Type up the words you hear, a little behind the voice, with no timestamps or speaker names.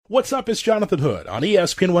What's up? It's Jonathan Hood on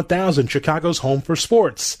ESPN 1000, Chicago's home for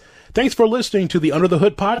sports. Thanks for listening to the Under the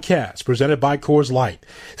Hood podcast presented by Coors Light.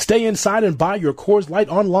 Stay inside and buy your Coors Light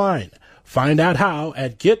online. Find out how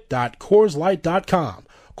at get.CoorsLight.com.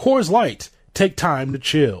 Coors Light, take time to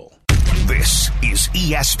chill. This is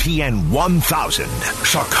ESPN 1000,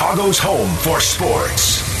 Chicago's home for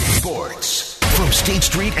sports. From State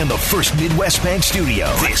Street and the First Midwest Bank Studio,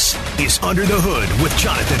 this is Under the Hood with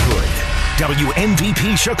Jonathan Hood.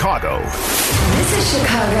 WMVP Chicago. This is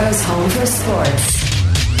Chicago's home for sports.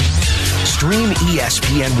 Stream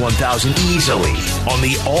ESPN 1000 easily on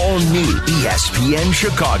the all-new ESPN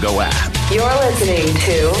Chicago app. You're listening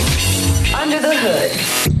to Under the Hood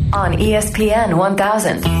on ESPN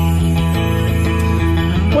 1000.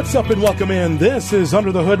 What's up and welcome in. This is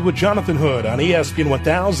Under the Hood with Jonathan Hood on ESPN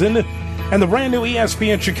 1000 and the brand new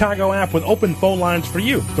ESPN Chicago app with open phone lines for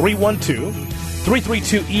you.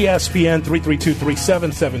 312-332-ESPN,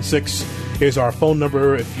 332-3776 is our phone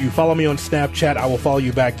number. If you follow me on Snapchat, I will follow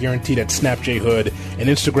you back, guaranteed, at SnapJHood, and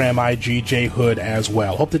Instagram, IGJHood as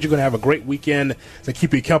well. Hope that you're going to have a great weekend to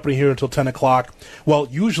keep you company here until 10 o'clock. Well,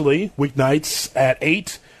 usually, weeknights at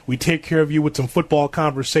 8, we take care of you with some football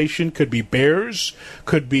conversation. Could be Bears,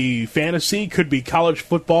 could be fantasy, could be college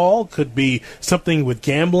football, could be something with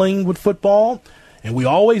gambling with football. And we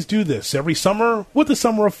always do this every summer with the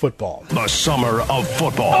Summer of Football. The Summer of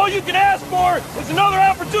Football. All you can ask for is another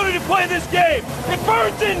opportunity to play this game. It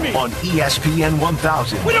burns in me. On ESPN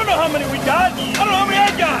 1000. We don't know how many we got. I don't know how many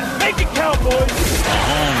I got. Make it count, boys.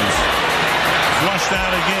 Mahomes flushed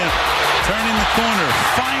out again. Turning the corner.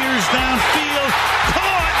 Fires downfield.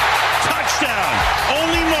 Caught. Touchdown.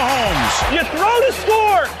 Only Mahomes. You throw to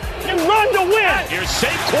score. You run to win. Here's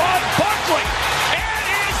Saquon Barkley. And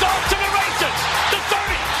he's off to the races. The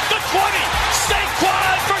 30. The 20.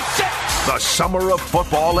 Saquon for 6. The Summer of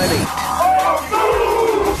Football at 8.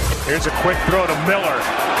 Here's a quick throw to Miller.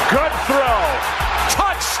 Good throw.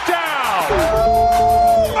 Touchdown.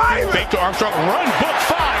 Fake to Armstrong. Run. Book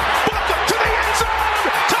 5. Book to the end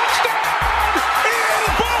zone. Touchdown. Ian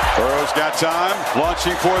Book. Burrow's got time.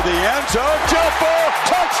 Launching for the end zone. Jump ball.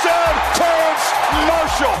 Touchdown. Terrence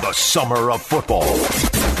Marshall. The Summer of Football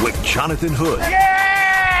with Jonathan Hood.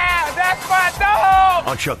 Yeah, that's my dog.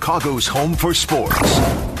 On Chicago's home for sports.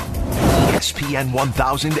 ESPN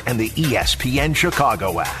 1000 and the ESPN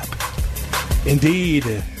Chicago app.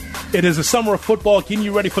 Indeed. It is a Summer of Football, getting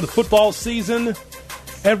you ready for the football season.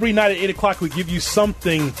 Every night at 8 o'clock, we give you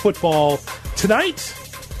something football. Tonight,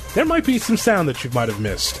 there might be some sound that you might have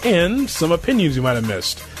missed and some opinions you might have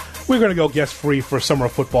missed. We're going to go guest-free for Summer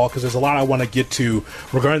of Football because there's a lot I want to get to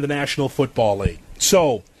regarding the National Football League.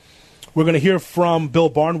 So, we're going to hear from Bill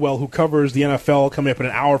Barnwell, who covers the NFL, coming up in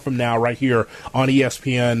an hour from now right here on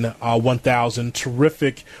ESPN 1000.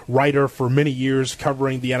 Terrific writer for many years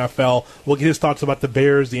covering the NFL. We'll get his thoughts about the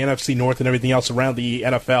Bears, the NFC North, and everything else around the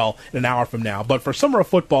NFL in an hour from now. But for Summer of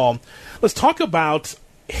Football, let's talk about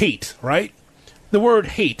hate, right? The word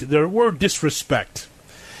hate, the word disrespect.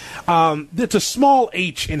 There's a small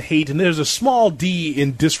H in hate, and there's a small D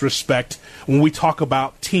in disrespect when we talk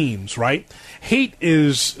about teams, right? Hate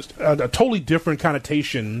is a totally different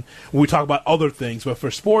connotation when we talk about other things. But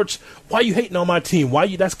for sports, why are you hating on my team?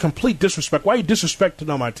 That's complete disrespect. Why are you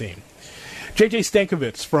disrespecting on my team? J.J.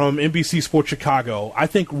 Stankovitz from NBC Sports Chicago, I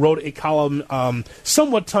think, wrote a column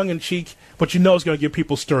somewhat tongue-in-cheek, but it's going to get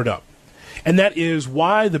people stirred up. And that is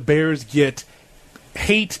why the Bears get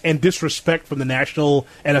hate and disrespect from the national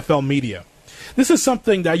NFL media. This is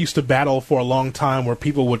something that I used to battle for a long time, where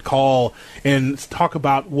people would call and talk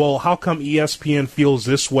about, well, how come ESPN feels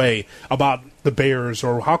this way about the Bears,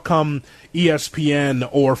 or how come ESPN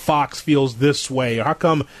or Fox feels this way, or how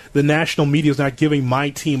come the national media is not giving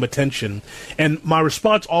my team attention? And my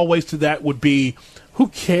response always to that would be, who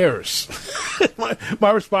cares?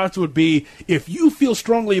 my response would be, if you feel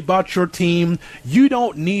strongly about your team, you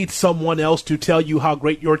don't need someone else to tell you how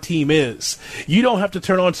great your team is. You don't have to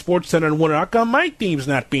turn on SportsCenter and wonder, how come my team's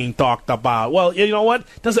not being talked about? Well, you know what?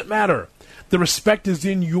 Doesn't matter. The respect is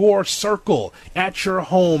in your circle, at your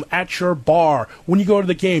home, at your bar. When you go to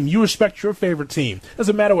the game, you respect your favorite team.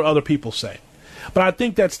 Doesn't matter what other people say. But I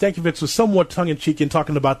think that Stankovitz was somewhat tongue-in-cheek in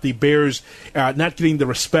talking about the Bears not getting the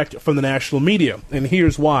respect from the national media. And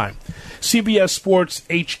here's why. CBS Sports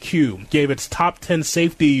HQ gave its top 10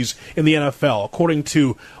 safeties in the NFL, according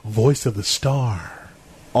to Voice of the Star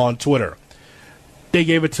on Twitter. They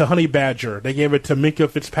gave it to Honey Badger. They gave it to Minkah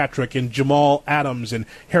Fitzpatrick and Jamal Adams and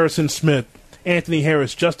Harrison Smith, Anthony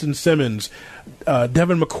Harris, Justin Simmons,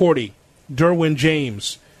 Devin McCourty, Derwin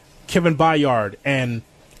James, Kevin Byard, and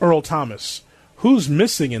Earl Thomas. Who's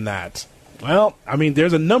missing in that? Well, I mean,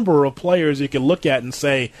 there's a number of players you can look at and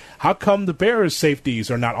say, how come the Bears' safeties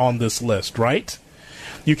are not on this list, right?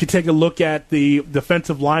 You can take a look at the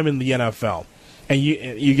defensive linemen in the NFL, and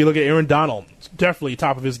you can look at Aaron Donald, definitely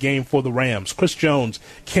top of his game for the Rams. Chris Jones,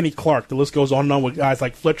 Kenny Clark, the list goes on and on with guys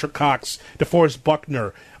like Fletcher Cox, DeForest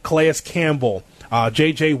Buckner, Calais Campbell,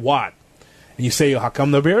 J.J. Watt. And you say, how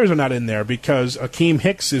come the Bears are not in there? Because Akeem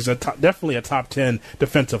Hicks is definitely a top 10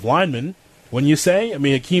 defensive lineman. Wouldn't you say? I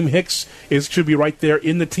mean, Akeem Hicks should be right there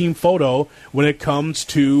in the team photo when it comes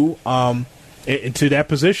to into that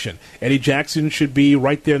position. Eddie Jackson should be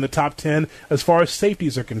right there in the top 10 as far as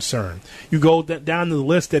safeties are concerned. You go down the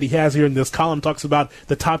list that he has here in this column, talks about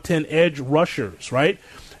the top 10 edge rushers, right?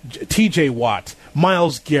 T.J. Watt,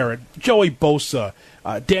 Myles Garrett, Joey Bosa,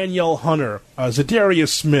 Danielle Hunter, Zadarius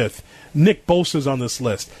Smith, Nick Bosa's on this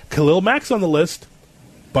list. Khalil Mack's on the list,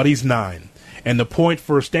 but he's 9. And the point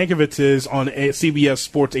for Stankovitz is on CBS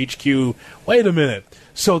Sports HQ, wait a minute,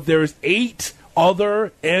 so there's 8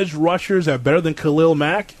 other edge rushers that are better than Khalil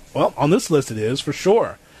Mack? Well, on this list it is, for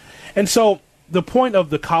sure. And so the point of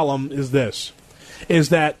the column is this, is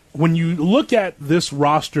that when you look at this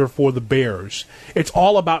roster for the Bears, it's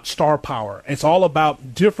all about star power. It's all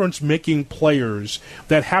about difference-making players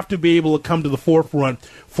that have to be able to come to the forefront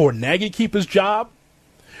for Nagy to keep his job,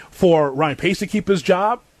 for Ryan Pace to keep his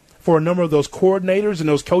job, for a number of those coordinators and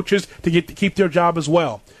those coaches to keep their job as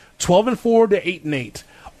well. 12-4 to 8-8.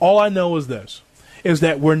 All I know is this, is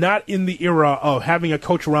that we're not in the era of having a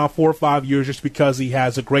coach around 4 or 5 years just because he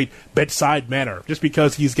has a great bedside manner, just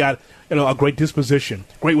because he's got a great disposition,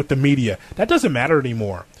 great with the media. That doesn't matter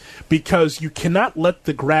anymore, because you cannot let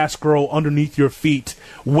the grass grow underneath your feet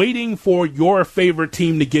waiting for your favorite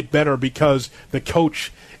team to get better because the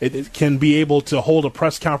coach it can be able to hold a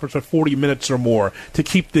press conference for 40 minutes or more to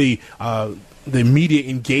keep the media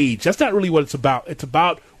engaged. That's not really what it's about. It's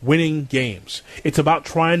about winning games. It's about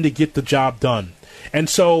trying to get the job done. And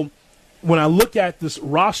so when I look at this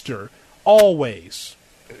roster, always,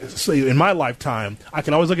 in my lifetime, I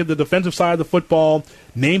can always look at the defensive side of the football.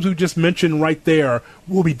 Names we just mentioned right there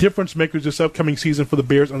will be difference makers this upcoming season for the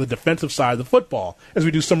Bears on the defensive side of the football, as we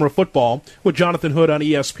do summer of football with Jonathan Hood on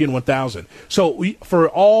ESPN 1000. So for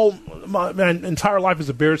all my entire life as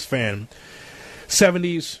a Bears fan,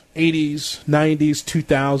 70s, 80s, 90s,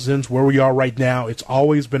 2000s, where we are right now, it's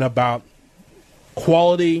always been about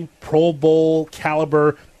quality, Pro Bowl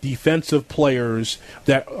caliber defensive players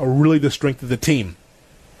that are really the strength of the team.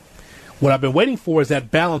 What I've been waiting for is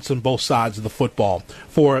that balance on both sides of the football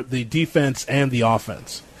for the defense and the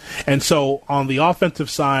offense. And so on the offensive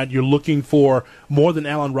side, you're looking for more than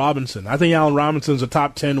Allen Robinson. I think Allen Robinson's a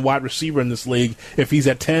top 10 wide receiver in this league. If he's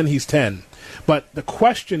at 10, he's 10. But the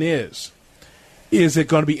question is it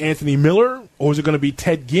going to be Anthony Miller, or is it going to be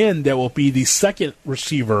Ted Ginn that will be the second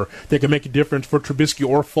receiver that can make a difference for Trubisky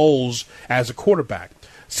or Foles as a quarterback?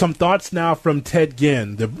 Some thoughts now from Ted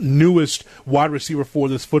Ginn, the newest wide receiver for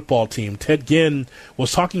this football team. Ted Ginn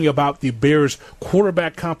was talking about the Bears'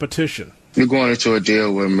 quarterback competition. You're going into a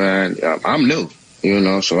deal with, man, I'm new,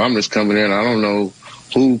 so I'm just coming in. I don't know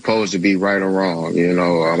who's supposed to be right or wrong,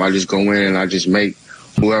 I just go in and I just make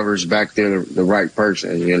whoever's back there the right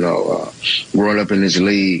person, growing up in this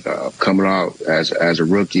league, coming out as a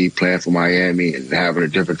rookie, playing for Miami and having a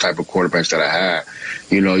different type of quarterbacks that I had.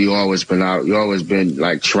 You always been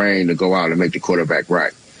like trained to go out and make the quarterback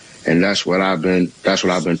right. And that's what I've been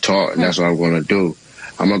taught, and that's what I'm going to do.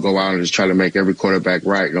 I'm going to go out and just try to make every quarterback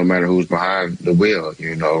right, no matter who's behind the wheel.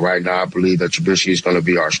 Right now I believe that Trubisky is going to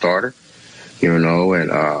be our starter. And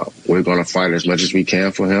we're going to fight as much as we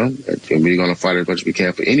can for him. And we're going to fight as much as we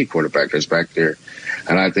can for any quarterback that's back there.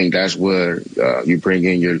 And I think that's where you bring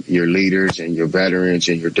in your leaders and your veterans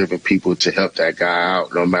and your different people to help that guy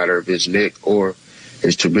out, no matter if it's Nick or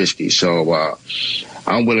it's Trubisky. So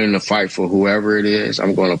I'm willing to fight for whoever it is.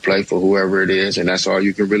 I'm going to play for whoever it is, and that's all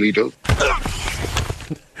you can really do.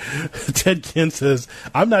 Ted Ginn says,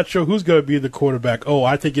 I'm not sure who's going to be the quarterback.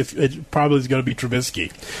 I think it probably is going to be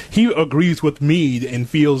Trubisky. He agrees with me and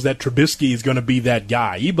feels that Trubisky is going to be that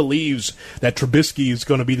guy. He believes that Trubisky is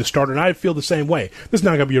going to be the starter, and I feel the same way. This is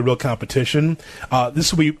not going to be a real competition.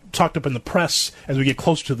 This will be talked up in the press as we get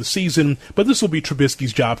closer to the season, but this will be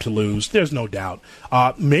Trubisky's job to lose. There's no doubt.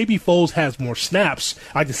 Maybe Foles has more snaps.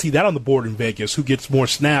 I can see that on the board in Vegas. Who gets more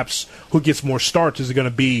snaps? Who gets more starts? Is it going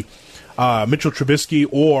to be Mitchell Trubisky,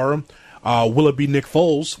 or will it be Nick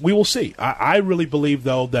Foles? We will see. I really believe,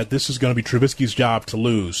 though, that this is going to be Trubisky's job to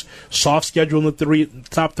lose. Soft schedule in the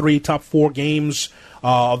top four games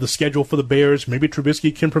of the schedule for the Bears. Maybe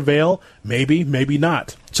Trubisky can prevail. Maybe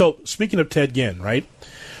not. So, speaking of Ted Ginn, right?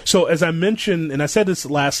 So, as I mentioned, and I said this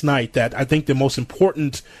last night, that I think the most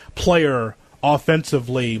important player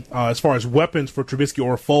offensively, as far as weapons for Trubisky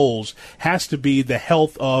or Foles, has to be the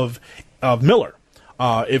health of Miller.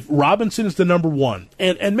 If Robinson is the number one,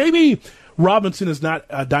 and maybe Robinson is not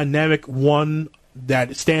a dynamic one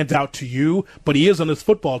that stands out to you, but he is on this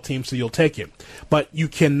football team, so you'll take him. But you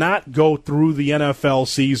cannot go through the NFL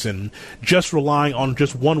season just relying on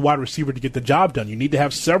just one wide receiver to get the job done. You need to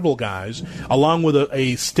have several guys, along with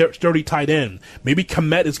a sturdy tight end. Maybe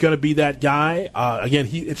Kmet is going to be that guy. Again,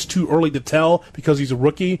 it's too early to tell because he's a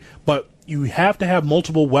rookie, but you have to have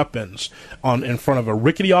multiple weapons in front of a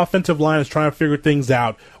rickety offensive line that's trying to figure things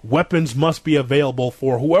out. Weapons must be available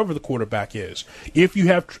for whoever the quarterback is. If you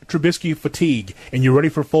have Trubisky fatigue and you're ready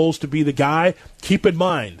for Foles to be the guy, keep in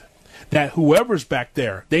mind that whoever's back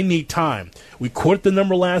there, they need time. We quoted the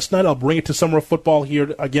number last night. I'll bring it to Summer of Football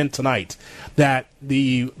here again tonight, that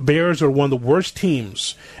the Bears are one of the worst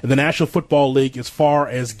teams in the National Football League as far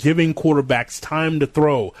as giving quarterbacks time to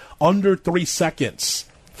throw, under 3 seconds.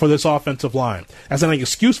 For this offensive line. That's not an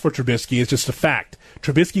excuse for Trubisky, it's just a fact.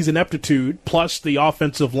 Trubisky's ineptitude, plus the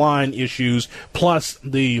offensive line issues, plus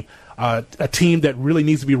the a team that really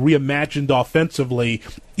needs to be reimagined offensively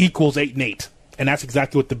equals 8-8. And that's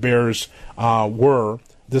exactly what the Bears were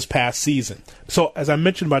this past season. So, as I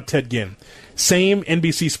mentioned about Ted Ginn, same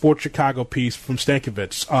NBC Sports Chicago piece from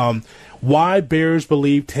Stankiewicz. Why Bears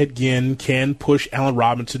believe Ted Ginn can push Allen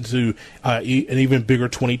Robinson to an even bigger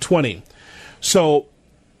 2020. So,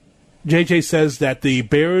 JJ says that the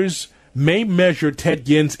Bears may measure Ted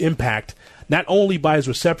Ginn's impact not only by his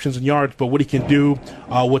receptions and yards, but what he can do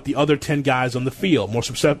with the other 10 guys on the field, more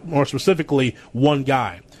specifically one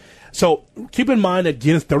guy. So keep in mind that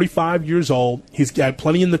Ginn is 35 years old. He's got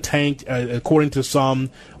plenty in the tank, according to some,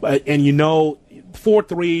 and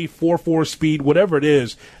 4.3, 4.4 speed, whatever it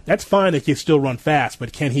is, that's fine if he can still run fast,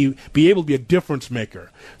 but can he be able to be a difference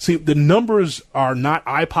maker? See, the numbers are not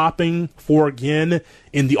eye-popping for Ginn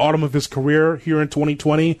in the autumn of his career here in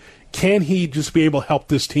 2020. Can he just be able to help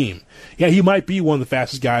this team? Yeah, he might be one of the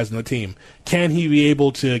fastest guys on the team. Can he be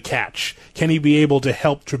able to catch? Can he be able to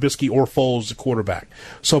help Trubisky or Foles, the quarterback?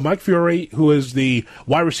 So Mike Fiore, who is the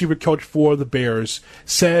wide receiver coach for the Bears,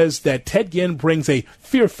 says that Ted Ginn brings a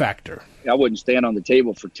fear factor. I wouldn't stand on the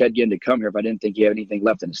table for Ted Ginn to come here if I didn't think he had anything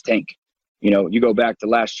left in his tank. You go back to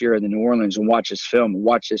last year in the New Orleans and watch this film and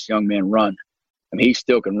watch this young man run. I mean, he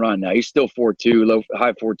still can run now. He's still 4.2,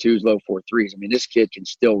 high 4.2s, low 4.3s. I mean, this kid can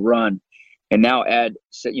still run. And now add,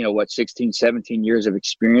 16, 17 years of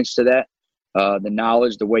experience to that, the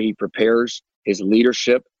knowledge, the way he prepares, his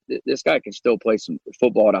leadership. This guy can still play some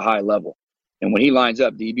football at a high level. And when he lines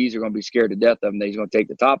up, DBs are going to be scared to death of him that he's going to take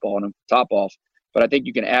the top off. But I think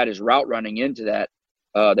you can add his route running into that,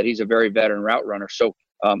 that he's a very veteran route runner. So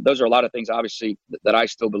those are a lot of things, obviously, that I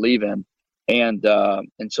still believe in. And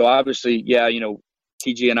so, obviously,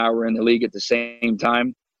 TG and I were in the league at the same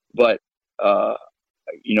time. But, I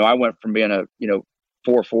went from being a,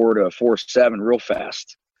 4.4 to a 4.7 real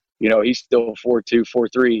fast. He's still 4.2,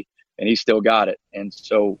 4.3, and he still got it. And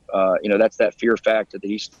so, that's that fear factor that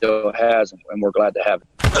he still has, and we're glad to have it.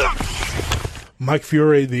 Mike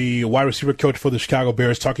Fiore, the wide receiver coach for the Chicago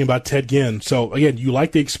Bears, talking about Ted Ginn. So, again, you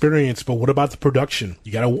like the experience, but what about the production?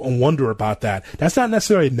 You got to wonder about that. That's not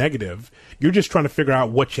necessarily negative. You're just trying to figure out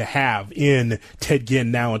what you have in Ted Ginn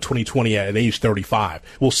now in 2020 at age 35.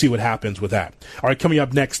 We'll see what happens with that. All right, coming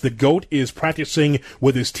up next, the GOAT is practicing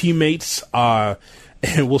with his teammates,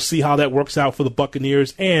 and we'll see how that works out for the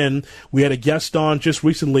Buccaneers. And we had a guest on just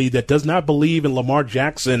recently that does not believe in Lamar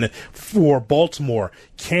Jackson for Baltimore.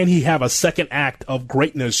 Can he have a second act of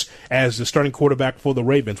greatness as the starting quarterback for the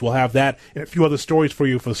Ravens? We'll have that and a few other stories for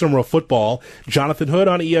you for the Summer of Football. Jonathan Hood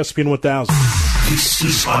on ESPN 1000. This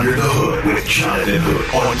is Under the Hood with Jonathan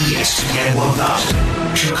Hood on ESPN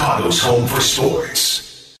 1000, Chicago's home for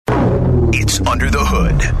sports. It's Under the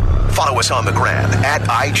Hood. Follow us on the gram at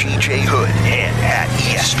IGJHood and at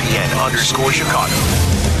ESPN_Chicago.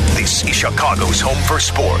 This is Chicago's home for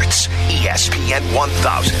sports, ESPN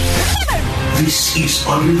 1000. This is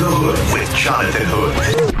Under the Hood with Jonathan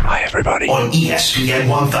Hood. Hi, everybody. On ESPN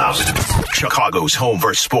 1000, Chicago's home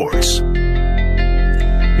for sports.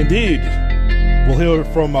 Indeed. We'll hear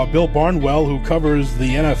from Bill Barnwell, who covers the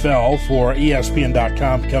NFL for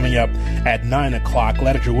ESPN.com, coming up at 9 o'clock.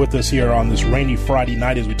 Glad that you're with us here on this rainy Friday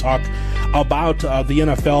night as we talk about the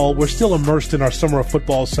NFL. We're still immersed in our Summer of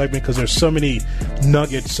Football segment because there's so many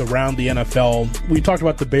nuggets around the NFL. We talked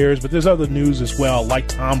about the Bears, but there's other news as well, like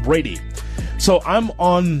Tom Brady. So I'm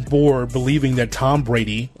on board believing that Tom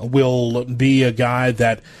Brady will be a guy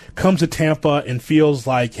that comes to Tampa and feels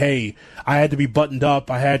like, hey, I had to be buttoned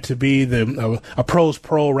up. I had to be a pro's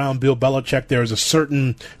pro around Bill Belichick. There's a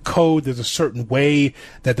certain code. There's a certain way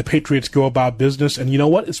that the Patriots go about business. And you know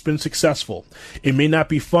what? It's been successful. It may not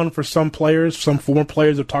be fun for some players. Some former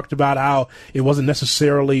players have talked about how it wasn't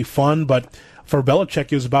necessarily fun, but for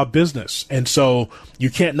Belichick, it was about business. And so you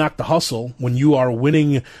can't knock the hustle when you are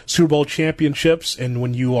winning Super Bowl championships and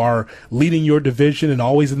when you are leading your division and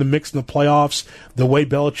always in the mix in the playoffs. The way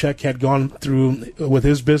Belichick had gone through with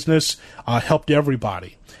his business helped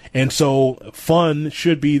everybody. And so fun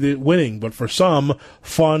should be the winning. But for some,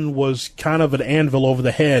 fun was kind of an anvil over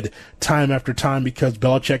the head time after time because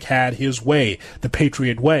Belichick had his way, the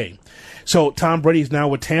Patriot way. So Tom Brady's now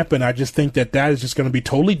with Tampa, and I just think that is just going to be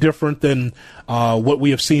totally different than what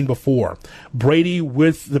we have seen before. Brady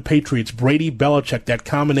with the Patriots, Brady-Belichick, that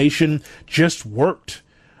combination just worked.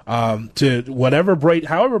 To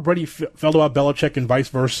however Brady felt about Belichick and vice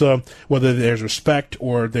versa, whether there's respect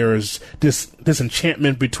or there's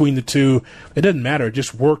disenchantment between the two, it doesn't matter. It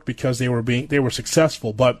just worked because they were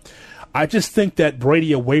successful. But I just think that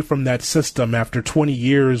Brady away from that system after 20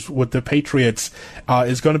 years with the Patriots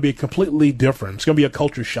is going to be completely different. It's going to be a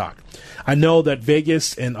culture shock. I know that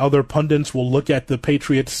Vegas and other pundits will look at the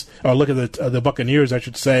Patriots, or look at the Buccaneers, I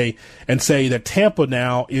should say, and say that Tampa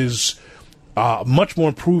now is much more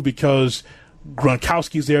improved because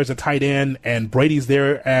Gronkowski's there as a tight end and Brady's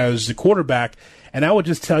there as the quarterback. And I would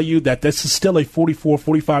just tell you that this is still a 44,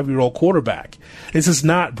 45-year-old quarterback. This is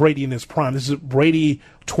not Brady in his prime. This is Brady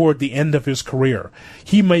toward the end of his career.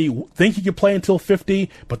 He may think he can play until 50,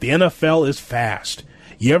 but the NFL is fast.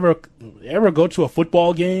 You ever go to a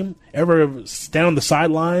football game? Ever stand on the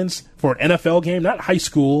sidelines for an NFL game? Not high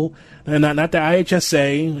school, not the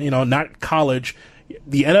IHSA, not college.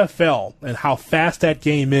 The NFL and how fast that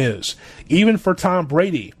game is. Even for Tom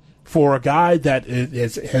Brady, for a guy that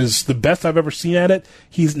has the best I've ever seen at it,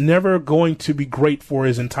 he's never going to be great for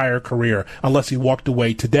his entire career unless he walked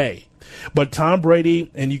away today. But Tom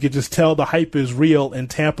Brady, and you could just tell the hype is real in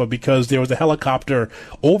Tampa because there was a helicopter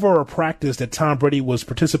over a practice that Tom Brady was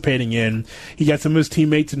participating in. He got some of his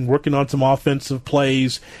teammates and working on some offensive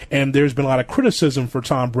plays, and there's been a lot of criticism for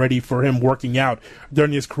Tom Brady for him working out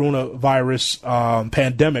during this coronavirus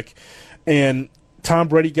pandemic. And Tom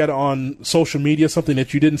Brady got on social media, something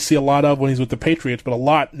that you didn't see a lot of when he's with the Patriots, but a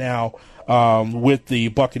lot now with the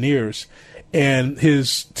Buccaneers. And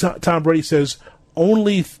Tom Brady says,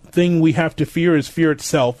 only thing we have to fear is fear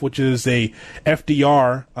itself, which is a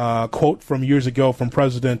FDR quote from years ago from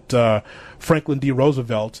President Franklin D.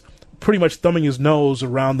 Roosevelt, pretty much thumbing his nose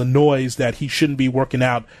around the noise that he shouldn't be working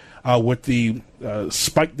out with the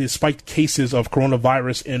spiked cases of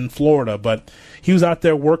coronavirus in Florida. But he was out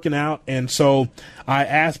there working out, and so I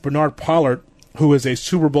asked Bernard Pollard, who is a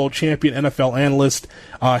Super Bowl champion NFL analyst,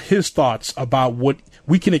 his thoughts about what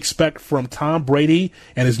we can expect from Tom Brady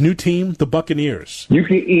and his new team, the Buccaneers. You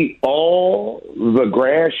can eat all the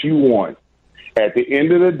grass you want. At the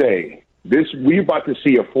end of the day, we're about to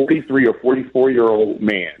see a 43 or 44-year-old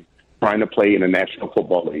man trying to play in the National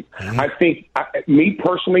Football League. Mm-hmm. I think, me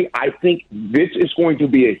personally, I think this is going to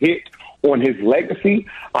be a hit on his legacy.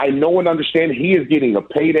 I know and understand he is getting a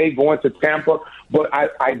payday going to Tampa, but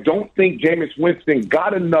I don't think Jameis Winston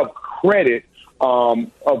got enough credit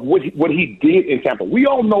of what he did in Tampa. We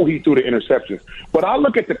all know he threw the interceptions, but I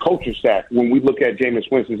look at the coaching staff when we look at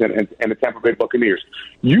Jameis Winston and the Tampa Bay Buccaneers.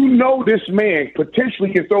 You know this man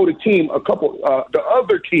potentially can throw the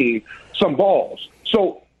other team some balls.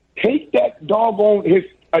 So take that doggone his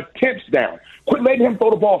attempts down. Quit letting him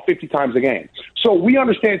throw the ball 50 times a game. So we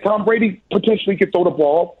understand Tom Brady potentially could throw the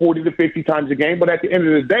ball 40 to 50 times a game, but at the end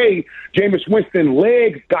of the day, Jameis Winston's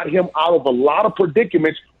legs got him out of a lot of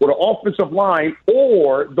predicaments where the offensive line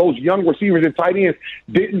or those young receivers and tight ends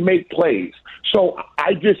didn't make plays. So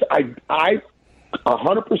I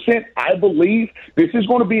 100%, I believe this is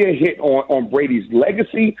going to be a hit on Brady's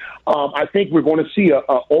legacy. I think we're going to see an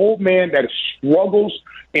old man that struggles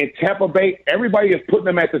in Tampa Bay. Everybody is putting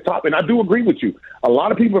them at the top, and I do agree with you. A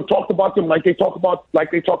lot of people have talked about them like they talked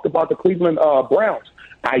about the Cleveland Browns.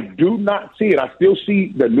 I do not see it. I still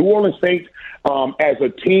see the New Orleans Saints as a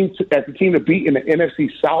team to beat in the NFC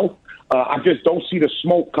South. I just don't see the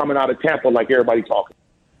smoke coming out of Tampa like everybody talking.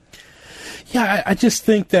 Yeah, I just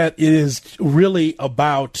think that it is really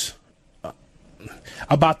about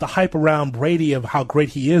the hype around Brady of how great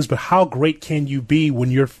he is, but how great can you be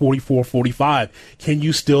when you're 44, 45? Can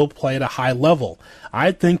you still play at a high level?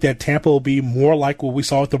 I think that Tampa will be more like what we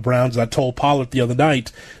saw with the Browns. I told Pollard the other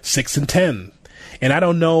night, 6-10. And I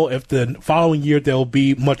don't know if the following year they'll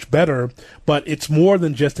be much better, but it's more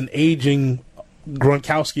than just an aging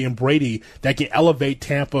Gronkowski and Brady that can elevate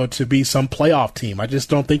Tampa to be some playoff team. I just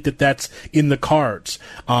don't think that that's in the cards.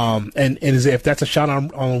 And if that's a shot on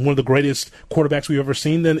one of the greatest quarterbacks we've ever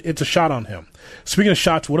seen, then it's a shot on him. Speaking of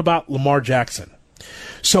shots, what about Lamar Jackson?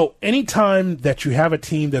 So anytime that you have a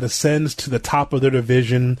team that ascends to the top of their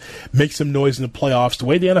division, makes some noise in the playoffs, the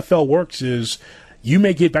way the NFL works is you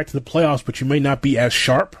may get back to the playoffs, but you may not be as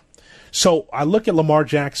sharp. So I look at Lamar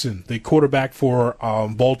Jackson, the quarterback for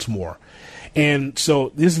Baltimore. And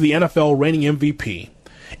so this is the NFL reigning MVP.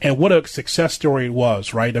 And what a success story it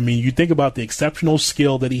was, right? I mean, you think about the exceptional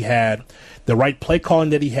skill that he had, the right play calling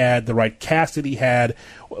that he had, the right cast that he had.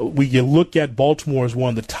 You look at Baltimore as one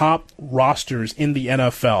of the top rosters in the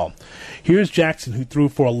NFL. Here's Jackson, who threw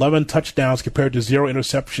for 11 touchdowns compared to 0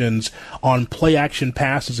 interceptions on play-action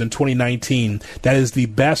passes in 2019. That is the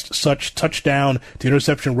best such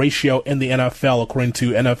touchdown-to-interception ratio in the NFL, according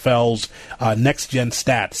to NFL's next-gen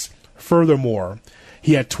stats. Furthermore,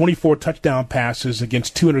 he had 24 touchdown passes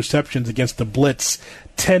against 2 interceptions against the blitz,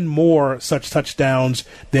 10 more such touchdowns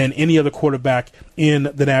than any other quarterback in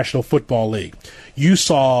the National Football League. You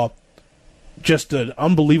saw just an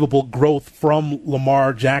unbelievable growth from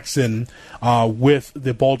Lamar Jackson with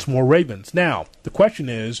the Baltimore Ravens. Now, the question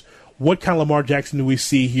is, what kind of Lamar Jackson do we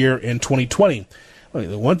see here in 2020?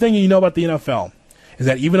 The one thing you know about the NFL is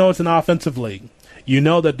that even though it's an offensive league, you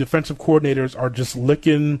know that defensive coordinators are just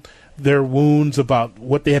licking their wounds about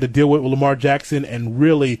what they had to deal with Lamar Jackson and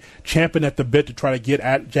really champing at the bit to try to get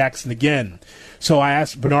at Jackson again. So I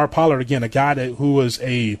asked Bernard Pollard, again, a guy who was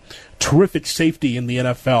a terrific safety in the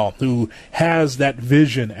NFL, who has that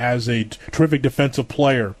vision as a terrific defensive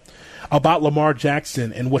player, about Lamar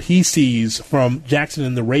Jackson and what he sees from Jackson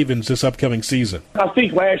and the Ravens this upcoming season. I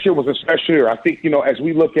think last year was a special year. I think, as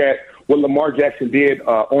we look at what Lamar Jackson did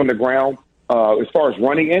on the ground, as far as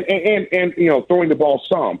running and throwing the ball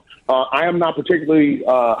some. I am not particularly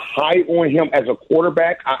high on him as a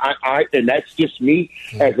quarterback. And that's just me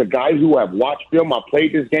as a guy who have watched film. I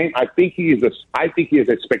played this game. I think he is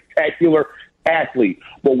a spectacular athlete.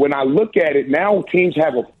 But when I look at it now, teams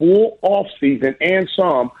have a full off season and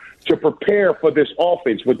some to prepare for this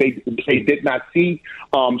offense, what they did not see.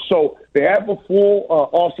 So they have a full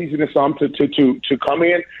offseason and some to come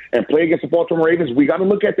in and play against the Baltimore Ravens. We got to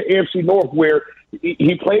look at the AFC North, where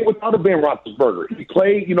he played without a Ben Roethlisberger. He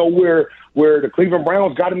played, where the Cleveland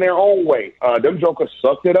Browns got in their own way. Them jokers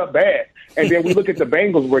sucked it up bad. And then we look at the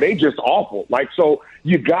Bengals, where they just awful. So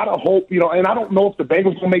you got to hope, and I don't know if the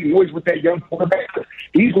Bengals will make noise with that young quarterback.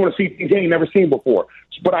 He's going to see things he ain't never seen before.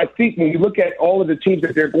 But I think when you look at all of the teams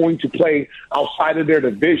that they're going to play outside of their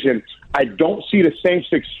division, I don't see the same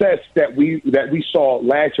success that we saw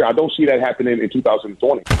last year. I don't see that happening in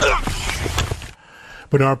 2020.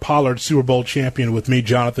 Bernard Pollard, Super Bowl champion, with me,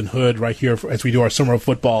 Jonathan Hood, right here as we do our Summer of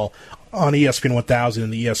Football on ESPN 1000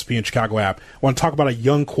 and the ESPN Chicago app. I want to talk about a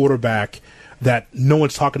young quarterback that no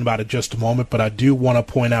one's talking about in just a moment, but I do want to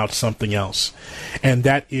point out something else. And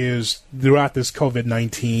that is, throughout this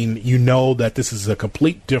COVID-19, you know that this is a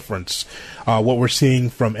complete difference. What we're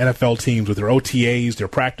seeing from NFL teams with their OTAs, their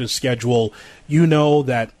practice schedule, you know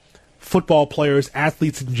that football players,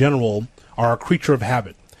 athletes in general, are a creature of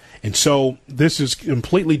habit. And so this is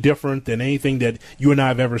completely different than anything that you and I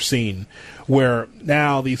have ever seen, where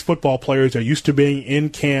now these football players are used to being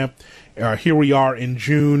in camp. Here we are in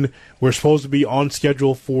June. We're supposed to be on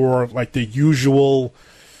schedule for like the usual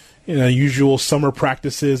summer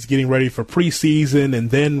practices, getting ready for preseason,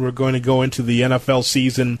 and then we're going to go into the NFL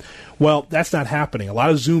season. Well, that's not happening. A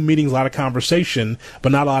lot of Zoom meetings, a lot of conversation,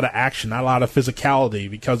 but not a lot of action, not a lot of physicality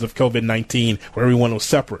because of COVID-19, where everyone was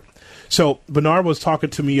separate. So Bernard was talking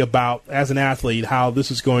to me about, as an athlete, how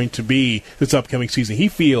this is going to be this upcoming season. He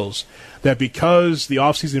feels that because the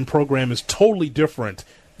offseason program is totally different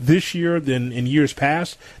this year than in years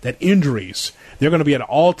past, that injuries, they're going to be at an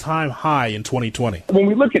all-time high in 2020. When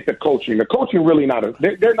we look at the coaching really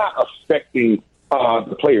they're not affecting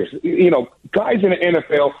the players. Guys in the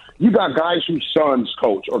NFL, you got guys whose sons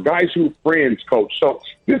coach or guys whose friends coach. So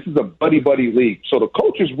this is a buddy-buddy league. So the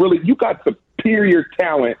coaches you got superior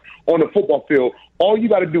talent on the football field. All you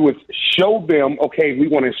got to do is show them, okay, we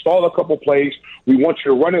want to install a couple plays. We want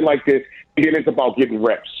you to run it like this. And then it's about getting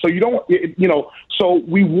reps. So so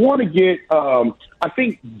we want to get, I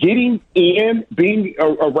think getting in, being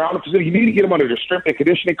around the facility, you need to get them under the strength and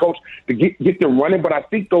conditioning coach to get them running. But I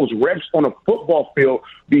think those reps on a football field,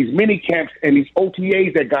 these mini camps and these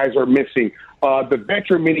OTAs that guys are missing, the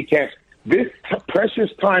veteran mini camps, this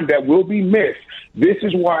precious time that will be missed, This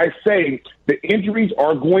is why I say the injuries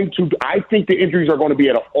are going to – I think the injuries are going to be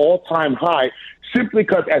at an all-time high simply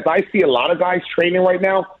because as I see a lot of guys training right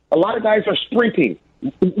now, a lot of guys are sprinting.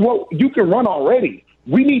 Well, you can run already.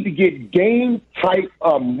 We need to get game-type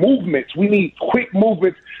movements. We need quick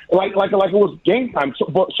movements like it was game time. So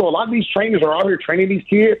a lot of these trainers are out here training these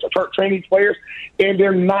kids, training these players, and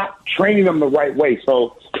they're not training them the right way.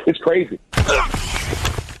 So it's crazy.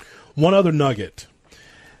 One other nugget.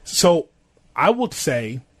 So I would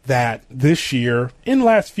say that this year, in the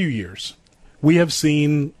last few years, we have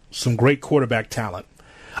seen some great quarterback talent.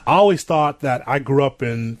 I always thought that I grew up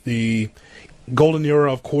in the golden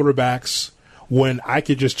era of quarterbacks when I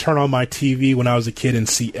could just turn on my TV when I was a kid and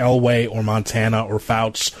see Elway or Montana or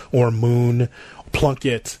Fouts or Moon,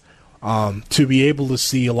 Plunkett, to be able to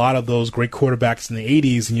see a lot of those great quarterbacks in the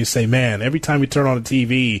 80s, and you say, man, every time you turn on the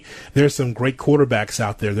TV, there's some great quarterbacks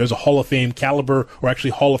out there. There's a Hall of Fame caliber or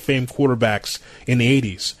actually Hall of Fame quarterbacks in the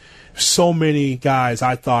 80s. So many guys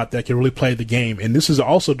I thought that could really play the game. And this is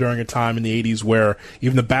also during a time in the 80s where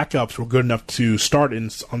even the backups were good enough to start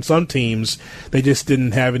on some teams. They just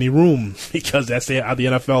didn't have any room because that's how the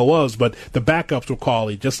NFL was. But the backups were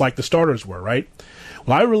quality, just like the starters were, right?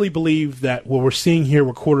 Well, I really believe that what we're seeing here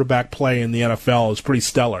with quarterback play in the NFL is pretty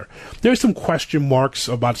stellar. There's some question marks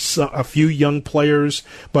about a few young players,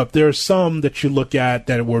 but there's some that you look at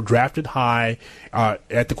that were drafted high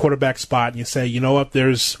at the quarterback spot, and you say, you know what,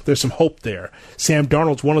 there's some hope there. Sam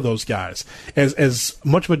Darnold's one of those guys. As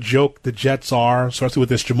much of a joke the Jets are, especially with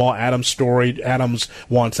this Jamal Adams story, Adams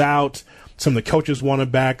wants out. Some of the coaches want him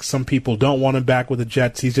back. Some people don't want him back with the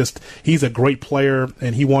Jets. He's a great player,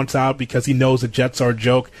 and he wants out because he knows the Jets are a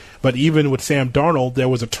joke. But even with Sam Darnold, there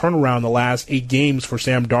was a turnaround the last 8 games for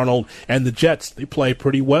Sam Darnold and the Jets. They play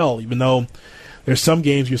pretty well, even though there's some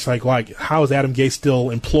games you're like, how is Adam Gase still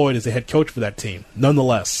employed as a head coach for that team?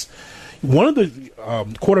 Nonetheless, one of the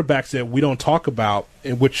quarterbacks that we don't talk about,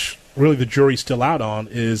 in which really the jury's still out on,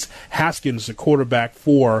 is Haskins, the quarterback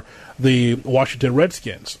for the Washington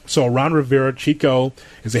Redskins. So Ron Rivera, Chico,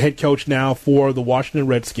 is the head coach now for the Washington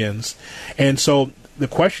Redskins. And so the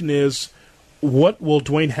question is, what will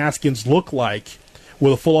Dwayne Haskins look like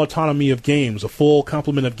with a full autonomy of games, a full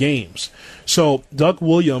complement of games? So Doug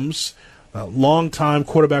Williams, a longtime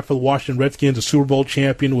quarterback for the Washington Redskins, a Super Bowl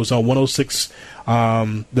champion, was on 106,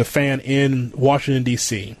 The Fan in Washington,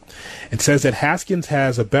 D.C., and says that Haskins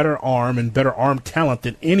has a better arm and better arm talent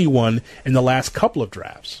than anyone in the last couple of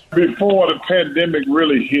drafts. Before the pandemic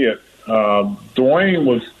really hit, Dwayne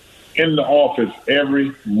was in the office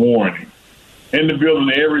every morning, in the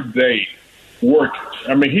building every day, working.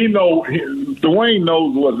 I mean, Dwayne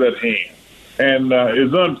knows what's at hand. And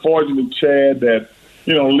it's unfortunate, Chad, that,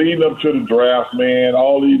 leading up to the draft, man,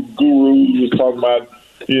 all these gurus was talking about,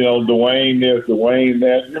 Dwayne this, Dwayne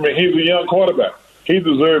that. I mean, he's a young quarterback. He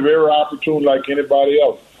deserves every opportunity like anybody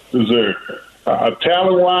else deserves.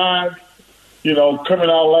 Talent-wise, coming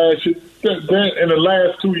out last year, in the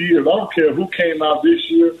last 2 years, I don't care who came out this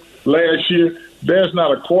year, last year, there's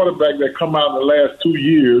not a quarterback that come out in the last 2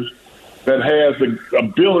 years that has the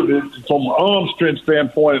ability from an arm strength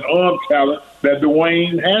standpoint and arm talent that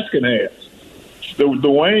Dwayne Haskins has.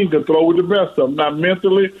 Dwayne can throw with the best of them. Now,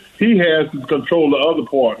 mentally, he has to control the other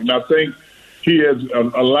part. And I think he has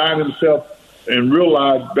aligned himself and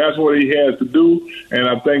realized that's what he has to do, and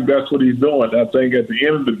I think that's what he's doing. I think at the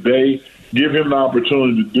end of the day, give him the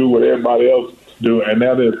opportunity to do what everybody else do, and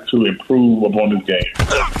that is to improve upon his game.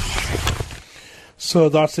 So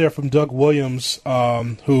thoughts there from Doug Williams,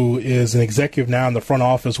 who is an executive now in the front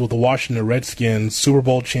office with the Washington Redskins, Super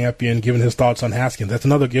Bowl champion, giving his thoughts on Haskins. That's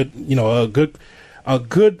another good, a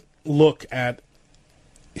good look at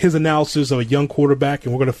his analysis of a young quarterback,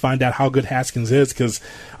 and we're going to find out how good Haskins is, because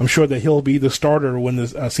I'm sure that he'll be the starter when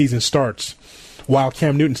the season starts, while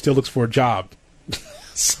Cam Newton still looks for a job.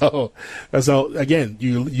 So again,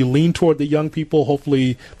 you lean toward the young people.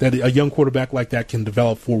 Hopefully that a young quarterback like that can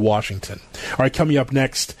develop for Washington. All right, coming up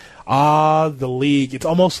next, the league. It's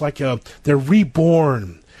almost like they're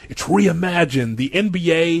reborn. It's reimagined. The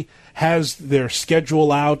NBA has their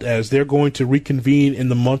schedule out as they're going to reconvene in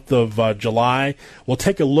the month of July. We'll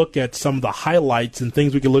take a look at some of the highlights and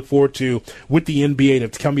things we can look forward to with the NBA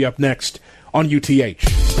that's coming up next on UTH.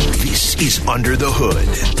 This is Under the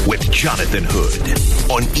Hood with Jonathan Hood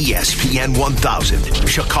on ESPN 1000,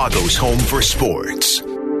 Chicago's home for sports.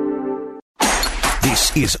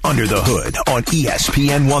 This is Under the Hood on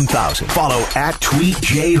ESPN 1000. Follow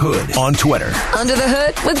 @TweetJHood on Twitter. Under the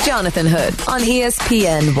Hood with Jonathan Hood on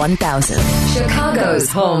ESPN 1000,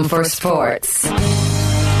 Chicago's home for sports.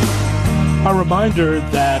 A reminder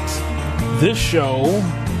that this show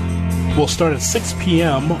will start at 6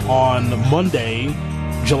 p.m. on Monday,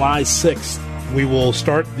 July 6th. We will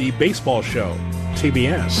start the baseball show,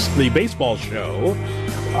 TBS, the baseball show,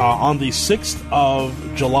 on the 6th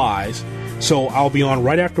of July. So I'll be on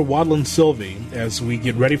right after Waddle and Sylvie as we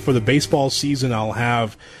get ready for the baseball season. I'll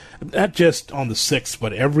have, not just on the 6th,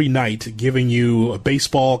 but every night, giving you a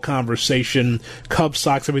baseball conversation, Cubs,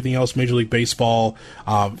 Sox, everything else, Major League Baseball,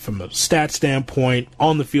 from a stat standpoint,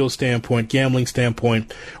 on the field standpoint, gambling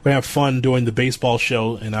standpoint. We're going to have fun doing the baseball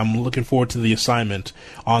show, and I'm looking forward to the assignment.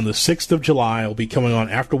 On the 6th of July, I'll be coming on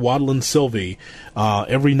after Waddle and Sylvie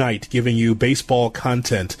every night, giving you baseball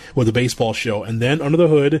content with the baseball show. And then Under the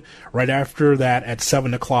Hood, right after that at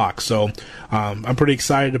 7 o'clock. So I'm pretty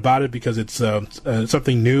excited about it because it's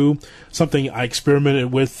something new. Something I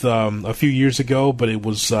experimented with a few years ago, but it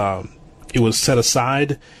was set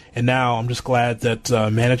aside, and now I'm just glad that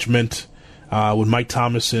management with Mike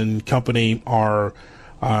Thomas and company are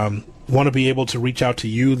want to be able to reach out to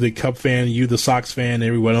you, the Cub fan, you, the Sox fan,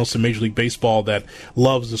 everyone else in Major League Baseball that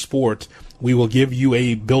loves the sport. We will give you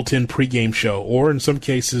a built-in pregame show, or in some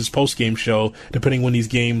cases, post-game show, depending when these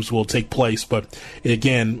games will take place. But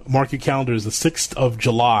again, mark your calendars, the 6th of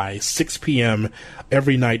July, 6 p.m.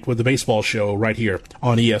 every night with the baseball show right here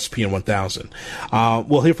on ESPN 1000.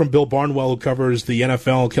 We'll hear from Bill Barnwell, who covers the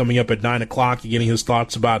NFL, coming up at 9 o'clock, getting his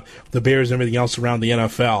thoughts about the Bears and everything else around the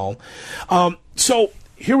NFL. So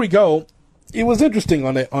here we go. It was interesting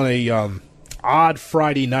on a odd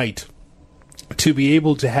Friday night to be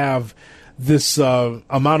able to have this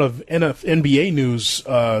amount of NBA news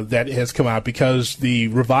that has come out because the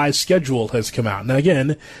revised schedule has come out. Now,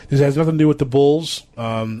 again, this has nothing to do with the Bulls,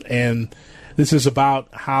 and this is about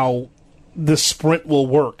how this sprint will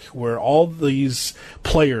work, where all these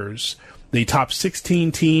players, the top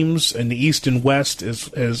 16 teams in the East and West,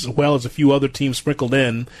 as well as a few other teams sprinkled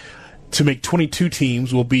in, to make 22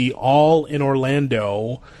 teams, will be all in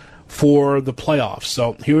Orlando for the playoffs.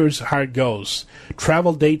 So here's how it goes.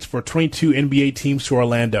 Travel dates for 22 NBA teams to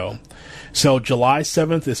Orlando. So July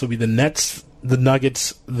 7th, this will be the Nets, the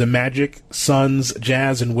Nuggets, the Magic, Suns,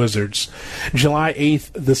 Jazz, and Wizards. July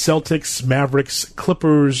 8th, the Celtics, Mavericks,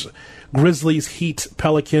 Clippers, Grizzlies, Heat,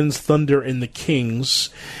 Pelicans, Thunder, and the Kings.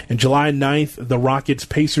 And July 9th, the Rockets,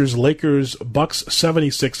 Pacers, Lakers, Bucks,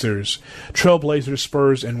 76ers, Trailblazers,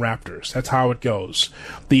 Spurs, and Raptors. That's how it goes.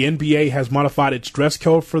 The NBA has modified its dress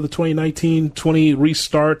code for the 2019-20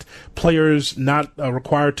 restart. Players not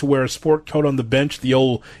required to wear a sport coat on the bench, the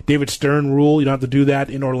old David Stern rule. You don't have to do that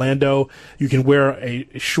in Orlando. You can wear a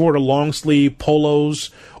short or long sleeve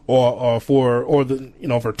polos, or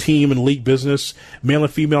for team and league business. Male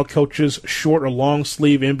and female coaches, short or long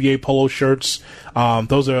sleeve NBA polo shirts.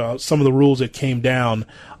 Those are some of the rules that came down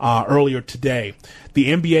earlier today. The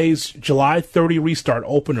NBA's July 30 restart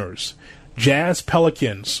openers. Jazz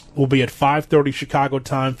Pelicans will be at 5:30 Chicago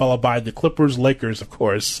time, followed by the Clippers Lakers, of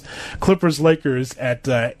course. Clippers Lakers at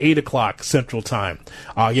 8 o'clock Central time.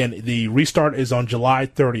 Again, the restart is on July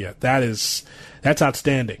 30th. That's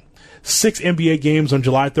outstanding. 6 NBA games on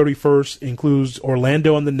July 31st includes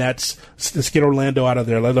Orlando and the Nets. Let's get Orlando out of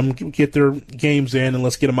there. Let them get their games in, and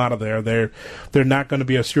let's get them out of there. They're not going to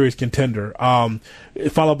be a serious contender.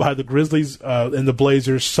 Followed by the Grizzlies and the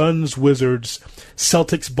Blazers, Suns, Wizards,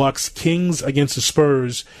 Celtics, Bucks, Kings against the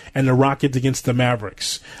Spurs, and the Rockets against the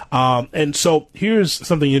Mavericks. And so here's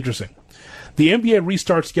something interesting. The NBA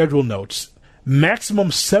restart schedule notes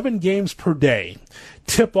maximum 7 games per day.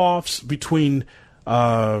 Tip-offs between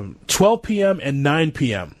 12 p.m. and 9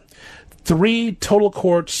 p.m. 3 total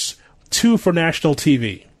courts, 2 for national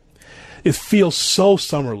TV. It feels so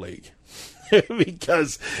Summer League.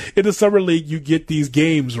 Because in the Summer League, you get these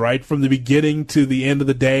games, right, from the beginning to the end of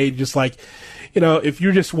the day, just like, if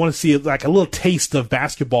you just want to see like a little taste of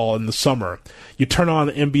basketball in the summer, you turn on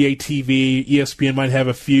the NBA TV, ESPN might have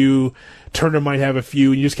a few, Turner might have a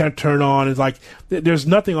few, and you just kind of turn on. It's like there's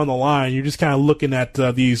nothing on the line. You're just kind of looking at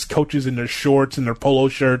these coaches in their shorts and their polo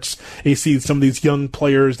shirts. And you see some of these young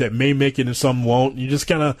players that may make it and some won't. You just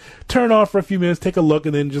kind of turn on for a few minutes, take a look,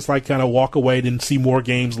 and then just like kind of walk away and see more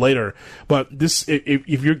games later. But this, if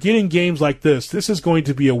you're getting games like this is going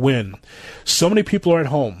to be a win. So many people are at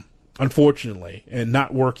home, unfortunately, and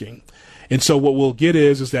not working. And so what we'll get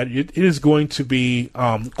is that it is going to be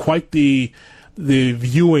quite the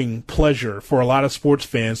viewing pleasure for a lot of sports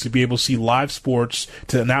fans to be able to see live sports,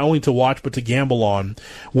 to not only to watch but to gamble on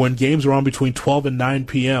when games are on between 12 and 9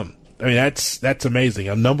 p.m. I mean, that's amazing.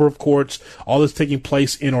 A number of courts, all this taking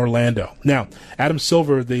place in Orlando. Now, Adam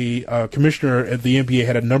Silver, the commissioner at the NBA,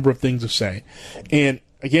 had a number of things to say. And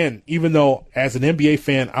again, even though as an NBA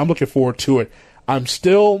fan, I'm looking forward to it, I'm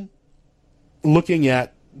still looking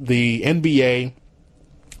at the NBA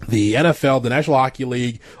the NFL, the National Hockey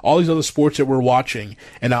League, all these other sports that we're watching,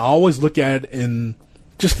 and I always look at it in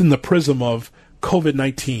the prism of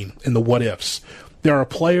COVID-19 and the what-ifs. There are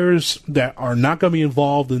players that are not going to be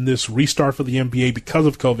involved in this restart for the NBA because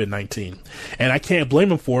of COVID-19, and I can't blame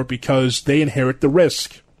them for it because they inherit the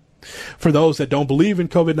risk. For those that don't believe in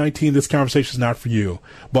COVID-19, this conversation is not for you.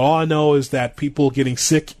 But all I know is that people getting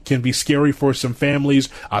sick can be scary for some families,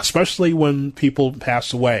 especially when people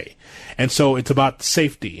pass away. And so it's about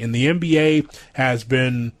safety. And the NBA has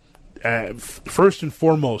been first and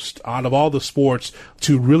foremost out of all the sports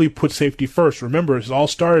to really put safety first. Remember, it all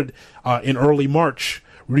started in early March.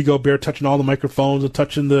 Rudy Gobert touching all the microphones and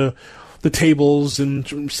touching the tables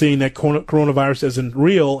and seeing that coronavirus isn't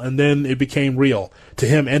real, and then it became real to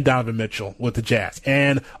him and Donovan Mitchell with the Jazz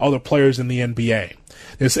and other players in the NBA.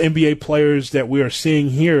 There's NBA players that we are seeing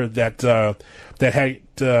here that had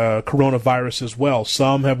coronavirus as well.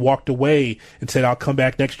 Some have walked away and said, I'll come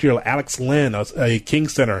back next year. Alex Len, a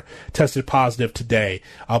Kings center, tested positive today.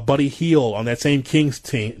 Buddy Hield on that same Kings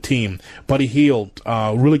team. Buddy Hield,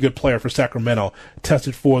 really good player for Sacramento,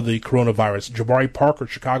 tested for the coronavirus. Jabari Parker,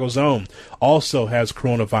 Chicago's own, also has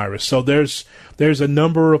coronavirus. So there's a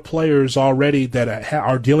number of players already that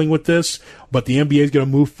are dealing with this, but the NBA is going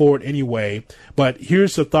to move forward anyway. But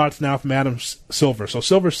here's the thoughts now from Adam Silver. So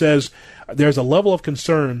Silver says there's a level of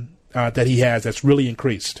concern that he has that's really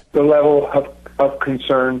increased. The level of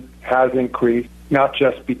concern has increased, not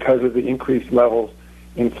just because of the increased levels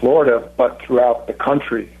in Florida, but throughout the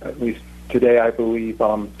country. At least today, I believe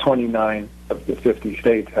 29 of the 50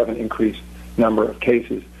 states have an increased number of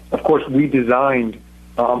cases. Of course, we designed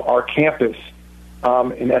our campus,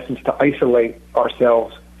 in essence, to isolate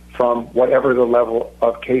ourselves from whatever the level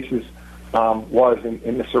of cases was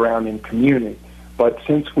in the surrounding community. But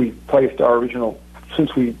since we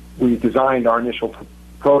designed our initial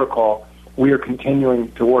protocol, we are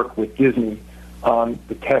continuing to work with Disney on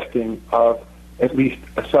the testing of at least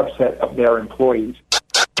a subset of their employees.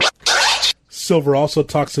 Silver also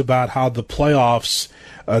talks about how the playoffs,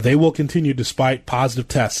 they will continue despite positive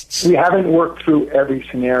tests. We haven't worked through every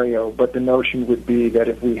scenario, but the notion would be that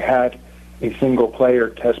if we had a single player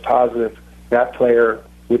test positive, that player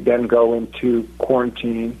would then go into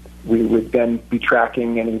quarantine. We would then be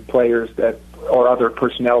tracking any players or other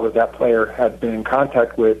personnel that player had been in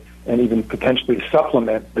contact with, and even potentially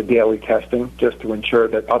supplement the daily testing just to ensure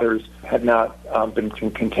that others had not been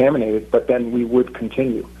contaminated. But then we would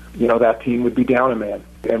continue. That team would be down a man,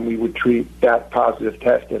 and we would treat that positive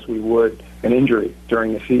test as we would an injury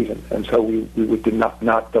during the season. And so we would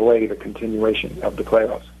not delay the continuation of the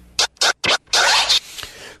playoffs.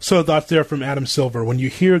 So thoughts there from Adam Silver. When you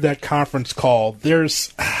hear that conference call,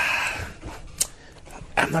 there's,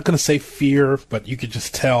 I'm not going to say fear, but you could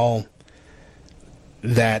just tell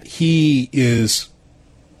that he is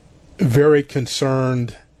very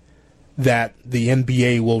concerned that the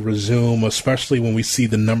NBA will resume, especially when we see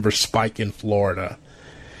the numbers spike in Florida.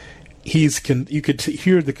 You could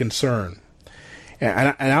hear the concern.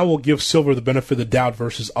 And I will give Silver the benefit of the doubt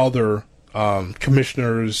versus other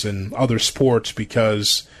commissioners and other sports,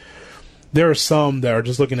 because there are some that are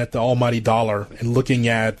just looking at the almighty dollar and looking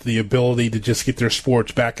at the ability to just get their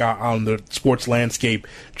sports back out on the sports landscape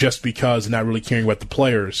just because, and not really caring about the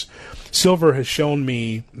players. Silver has shown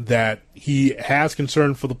me that he has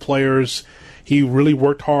concern for the players. He really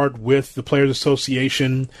worked hard with the Players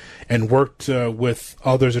Association and worked with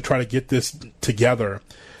others to try to get this together.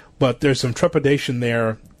 But there's some trepidation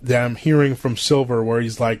there that I'm hearing from Silver where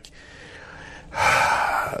he's like,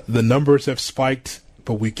 the numbers have spiked,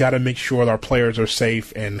 but we got to make sure that our players are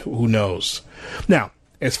safe, and who knows. Now,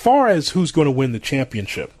 as far as who's going to win the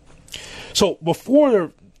championship, so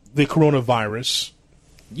before the coronavirus,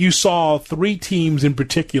 you saw three teams in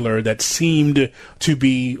particular that seemed to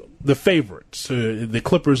be the favorites, the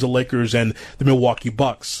Clippers, the Lakers, and the Milwaukee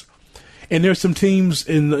Bucks. And there's some teams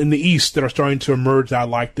in the East that are starting to emerge that I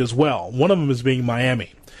liked as well. One of them is being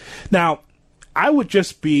Miami. Now, I would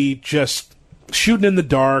just be shooting in the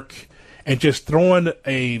dark and just throwing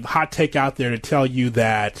a hot take out there to tell you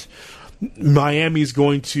that Miami's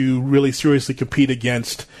going to really seriously compete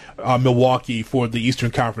against Milwaukee for the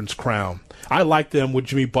Eastern Conference crown. I like them with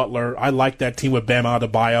Jimmy Butler. I like that team with Bam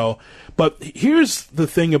Adebayo. But here's the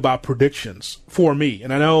thing about predictions for me,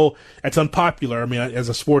 and I know it's unpopular. I mean, as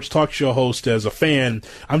a sports talk show host, as a fan,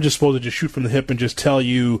 I'm just supposed to just shoot from the hip and just tell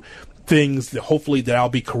you things that hopefully that I'll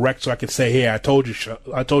be correct so I can say, hey, I told you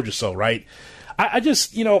so, right? I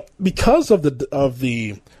just, because of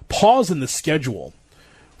the pause in the schedule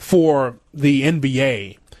for the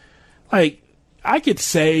NBA, I could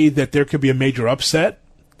say that there could be a major upset,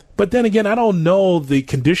 But then again, I don't know the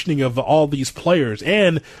conditioning of all these players,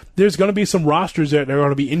 and there's going to be some rosters that are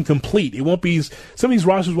going to be incomplete. It won't be, some of these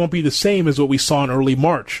rosters won't be the same as what we saw in early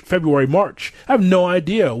March, February, March. I have no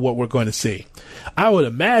idea what we're going to see. I would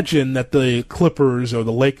imagine that the Clippers or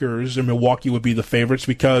the Lakers or Milwaukee would be the favorites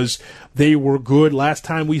because they were good last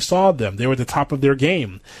time we saw them. They were at the top of their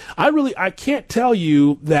game. I can't tell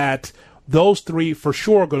you that those three for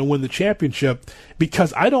sure are going to win the championship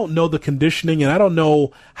because I don't know the conditioning and I don't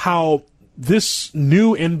know how this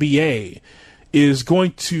new NBA is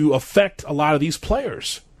going to affect a lot of these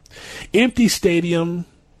players. Empty stadium,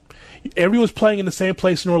 everyone's playing in the same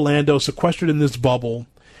place in Orlando, sequestered in this bubble,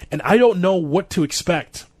 and I don't know what to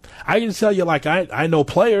expect. I can tell you, like, I know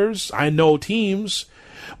players, I know teams,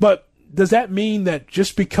 but does that mean that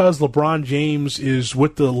just because LeBron James is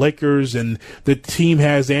with the Lakers and the team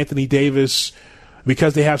has Anthony Davis,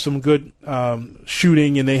 because they have some good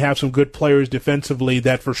shooting and they have some good players defensively,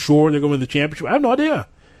 that for sure they're going to win the championship? I have no idea.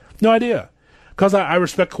 No idea. Because I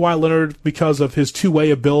respect Kawhi Leonard because of his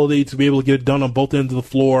two-way ability to be able to get it done on both ends of the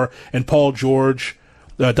floor, and Paul George,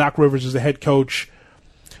 Doc Rivers is the head coach.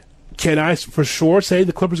 Can I for sure say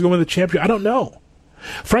the Clippers are going to win the championship? I don't know.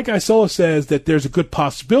 Frank Isola says that there's a good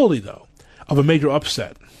possibility, though, of a major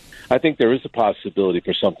upset. I think there is a possibility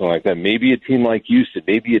for something like that. Maybe a team like Houston,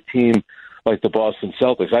 maybe a team like the Boston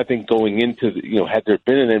Celtics. I think going into, had there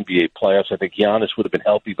been an NBA playoffs, I think Giannis would have been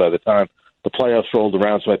healthy by the time the playoffs rolled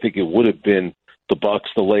around. So I think it would have been the Bucks,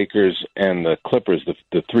 the Lakers, and the Clippers,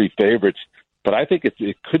 the three favorites. But I think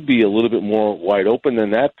it could be a little bit more wide open than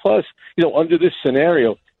that. Plus, under this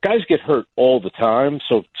scenario, guys get hurt all the time,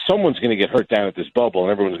 so someone's going to get hurt down at this bubble,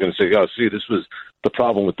 and everyone's going to say, oh, see, this was the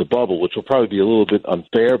problem with the bubble, which will probably be a little bit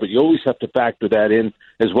unfair, but you always have to factor that in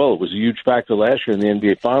as well. It was a huge factor last year in the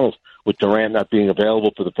NBA Finals with Durant not being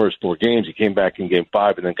available for the first 4 games. He came back in Game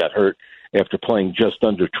 5 and then got hurt after playing just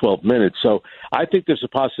under 12 minutes. So I think there's a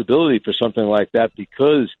possibility for something like that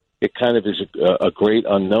because it kind of is a great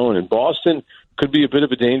unknown. And Boston could be a bit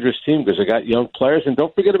of a dangerous team because they got young players. And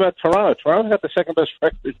don't forget about Toronto. Toronto got the second-best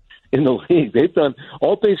record in the league. They've done,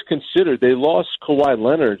 all things considered, they lost Kawhi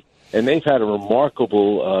Leonard, and they've had a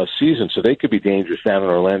remarkable season. So they could be dangerous down in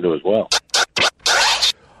Orlando as well.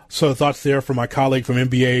 So thoughts there from my colleague from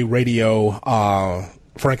NBA Radio,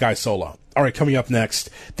 Frank Isola. All right, coming up next,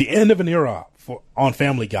 the end of an era on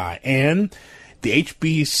Family Guy, and the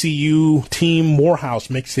HBCU team Morehouse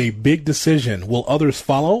makes a big decision. Will others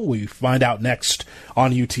follow? We find out next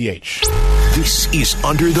on UTH. This is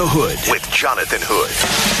Under the Hood with Jonathan Hood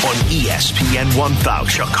on ESPN 1000,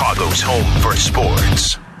 Chicago's home for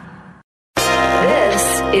sports.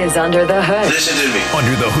 This is Under the Hood. Listen to me.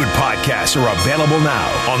 Under the Hood podcasts are available now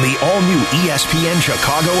on the all-new ESPN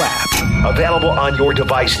Chicago app. Available on your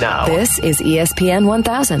device now. This is ESPN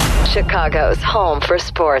 1000, Chicago's home for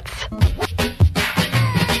sports.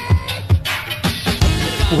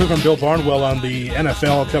 We'll hear from Bill Barnwell on the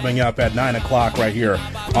NFL coming up at 9 o'clock right here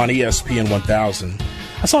on ESPN 1000.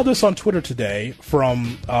 I saw this on Twitter today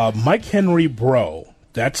from Mike Henry Bro.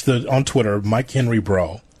 That's on Twitter, Mike Henry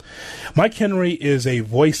Bro. Mike Henry is a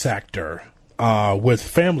voice actor with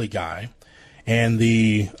Family Guy and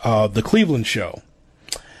the Cleveland Show.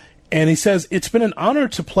 And he says, it's been an honor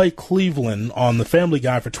to play Cleveland on the Family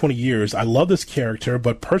Guy for 20 years. I love this character,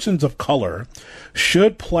 but persons of color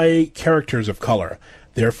should play characters of color.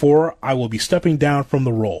 Therefore, I will be stepping down from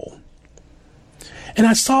the role. And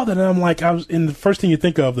I saw that, and I'm like, the first thing you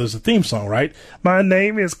think of is a theme song, right? My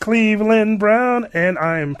name is Cleveland Brown, and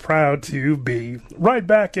I am proud to be right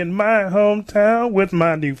back in my hometown with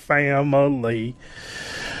my new family.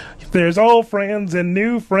 There's old friends and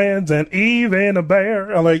new friends and even a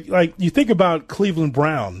bear. Like you think about Cleveland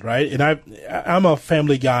Brown, right? And I'm a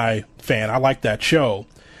Family Guy fan. I like that show.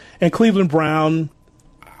 And Cleveland Brown,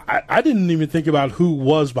 I didn't even think about who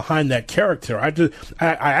was behind that character. I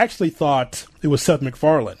actually thought it was Seth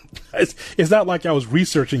MacFarlane. It's not like I was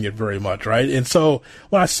researching it very much, right? And so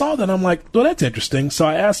when I saw that, I'm like, well, that's interesting. So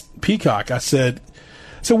I asked Peacock, I said,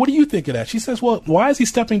 so what do you think of that? She says, well, why is he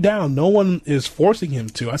stepping down? No one is forcing him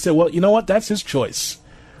to. I said, well, you know what? That's his choice.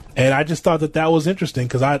 And I just thought that was interesting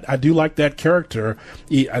because I do like that character.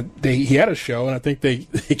 He had a show, and I think they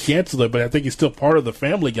canceled it, but I think he's still part of the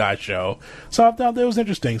Family Guy show. So I thought that was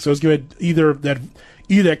interesting. So it's going to either that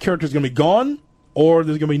character is going to be gone, or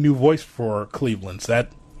there's going to be a new voice for Cleveland. So I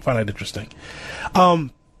find that interesting.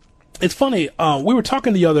 It's funny. We were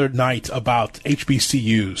talking the other night about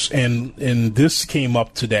HBCUs, and this came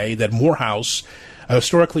up today that Morehouse A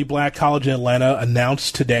historically black college in Atlanta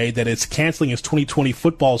announced today that it's canceling its 2020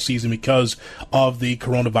 football season because of the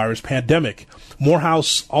coronavirus pandemic.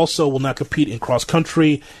 Morehouse also will not compete in cross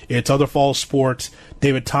country, its other fall sport.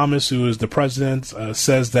 David Thomas, who is the president,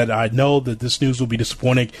 says that I know that this news will be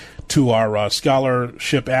disappointing to our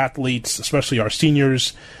scholarship athletes, especially our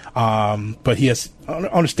seniors. But he has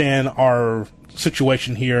understand our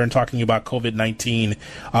situation here and talking about COVID-19.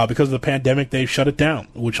 Because of the pandemic, they've shut it down,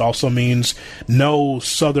 which also means no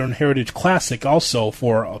Southern Heritage Classic also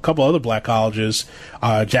for a couple other black colleges.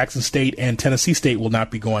 Jackson State and Tennessee State will not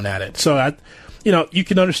be going at it. So, you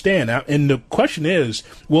can understand. And the question is,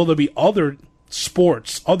 will there be other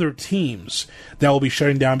sports, other teams that will be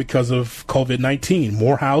shutting down because of COVID-19?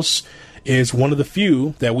 Morehouse is one of the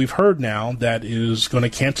few that we've heard now that is going to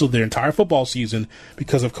cancel their entire football season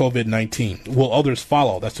because of COVID-19. Will others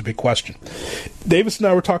follow? That's a big question. Davis and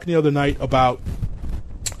I were talking the other night about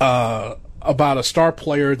a star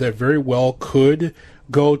player that very well could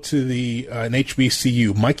go to an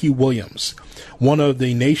HBCU. Mikey Williams, one of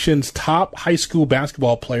the nation's top high school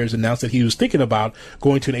basketball players, announced that he was thinking about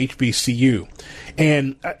going to an HBCU.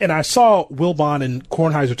 And I saw Wilbon and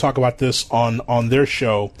Kornheiser talk about this on their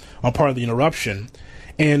show on Part of the Interruption.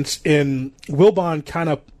 And Wilbon kind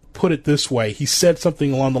of put it this way. He said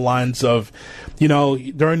something along the lines of,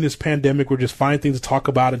 during this pandemic, we're just finding things to talk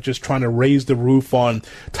about and just trying to raise the roof on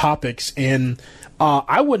topics. And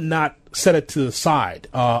I would not set it to the side.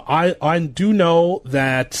 I do know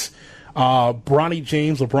that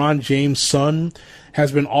LeBron James' son,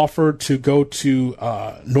 has been offered to go to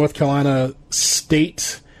North Carolina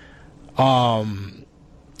State. And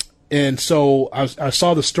so I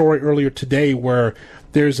saw the story earlier today where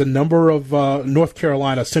there's a number of North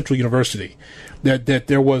Carolina Central University that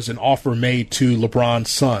there was an offer made to LeBron's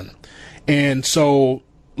son. And so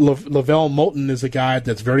Lavelle Moulton is a guy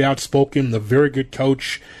that's very outspoken, a very good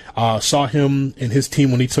coach. Saw him and his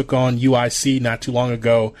team when he took on UIC not too long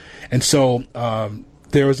ago. And so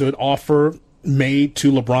there was an offer made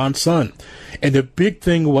to LeBron's son. And the big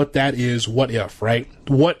thing, what if, right?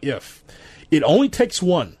 What if? It only takes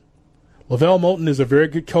one. Lavelle Moulton is a very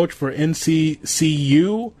good coach for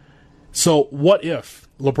NCCU. So what if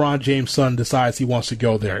LeBron James' son decides he wants to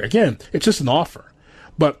go there? Again, it's just an offer.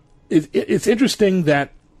 But it's interesting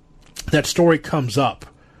that story comes up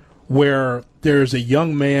where there's a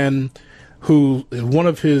young man who, one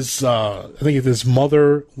of his, I think if his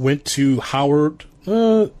mother went to Howard,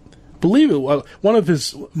 one of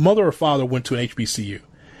his mother or father went to an HBCU.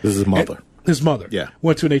 This is his mother. His mother, yeah,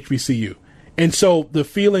 went to an HBCU. And so the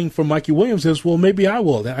feeling for Mikey Williams is, well, maybe I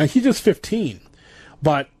will. And he's just 15.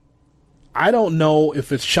 But I don't know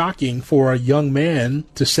if it's shocking for a young man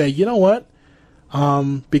to say, you know what,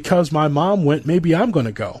 because my mom went, maybe I'm going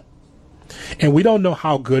to go. And we don't know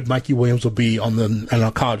how good Mikey Williams will be on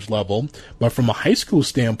a college level. But from a high school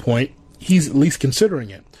standpoint, he's at least considering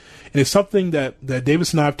it. And it's something that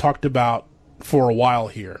Davis and I have talked about for a while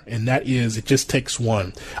here, and that is it just takes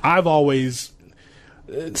one. I've always,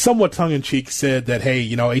 somewhat tongue-in-cheek, said that, hey,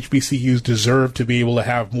 HBCUs deserve to be able to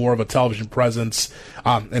have more of a television presence,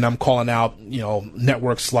 and I'm calling out,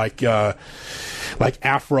 networks like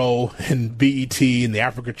Afro and BET and the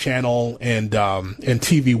Africa Channel and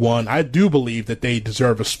TV One. I do believe that they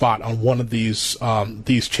deserve a spot on one of these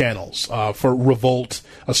channels. For Revolt,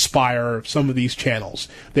 Aspire, some of these channels,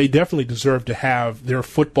 they definitely deserve to have their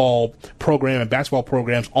football program and basketball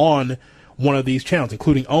programs on one of these channels,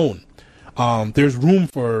 including OWN. There's room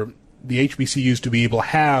for the HBCUs to be able to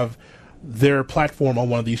have their platform on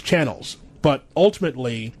one of these channels. But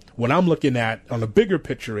ultimately, what I'm looking at on the bigger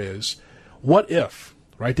picture is, what if,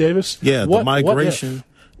 right, Davis? Yeah, the migration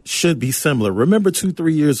should be similar. Remember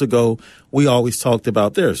 2-3 years ago, we always talked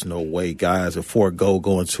about there's no way guys would forego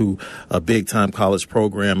going to a big-time college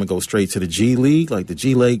program and go straight to the G League. Like, the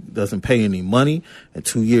G League doesn't pay any money. And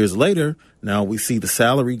 2 years later, now we see the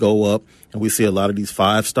salary go up, and we see a lot of these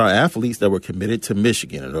five-star athletes that were committed to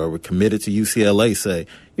Michigan or were committed to UCLA say,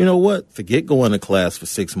 you know what, forget going to class for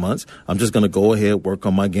 6 months. I'm just going to go ahead, work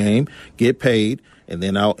on my game, get paid, and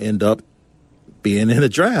then I'll end up being in a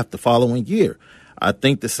draft the following year. I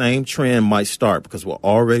think the same trend might start because we're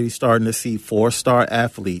already starting to see 4-star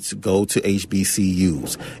athletes go to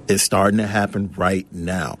HBCUs. It's starting to happen right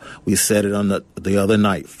now. We said it on the other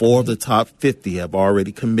night. 4 of the top 50 have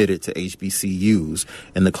already committed to HBCUs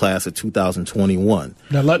in the class of 2021.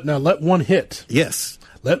 Now let one hit. Yes.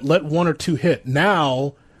 Let one or two hit.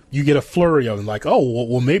 Now you get a flurry of them, like, oh,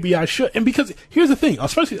 well, maybe I should. And because here's the thing,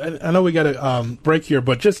 especially, I know we got to break here,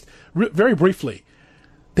 but just very briefly,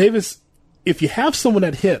 Davis, if you have someone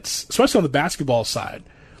that hits, especially on the basketball side,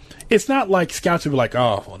 it's not like scouts would be like,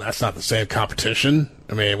 oh, well, that's not the same competition.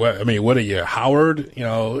 I mean, what are you, Howard?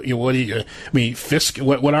 What are you? I mean, Fisk.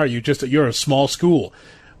 What are you? You're a small school.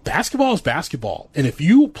 Basketball is basketball, and if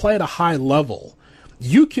you play at a high level,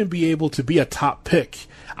 you can be able to be a top pick.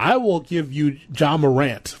 I will give you John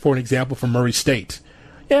Morant for an example from Murray State.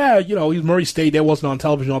 Yeah, he's Murray State. That wasn't on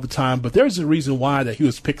television all the time, but there's a reason why that he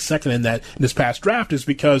was picked second in this past draft is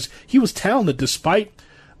because he was talented despite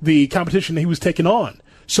the competition that he was taking on.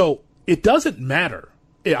 So it doesn't matter.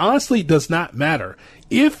 It honestly does not matter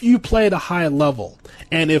if you play at a high level,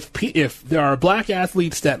 and if there are black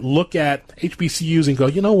athletes that look at HBCUs and go,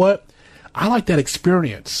 you know what, I like that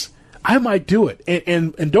experience. I might do it.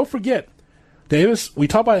 And don't forget, Davis, we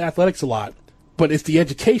talk about athletics a lot, but it's the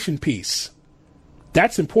education piece.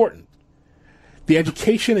 That's important. The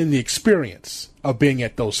education and the experience of being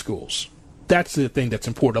at those schools. That's the thing that's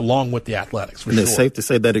important, along with the athletics, for and sure. It's safe to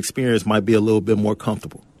say that experience might be a little bit more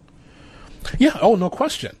comfortable. Yeah. Oh, no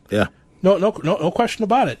question. Yeah. No question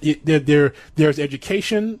about it. There's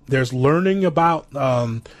education. There's learning about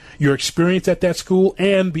your experience at that school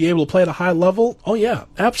and be able to play at a high level. Oh, yeah,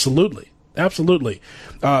 absolutely. Absolutely.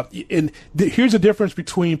 Here's the difference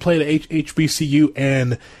between playing at HBCU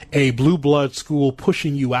and a blue blood school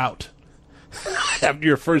pushing you out after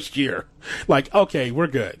your first year. Like, okay, we're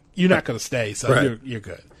good. You're not going to stay, so right. you're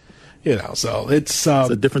good. So it's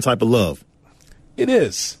a different type of love. It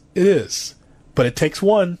is. But it takes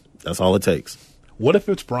one. That's all it takes. What if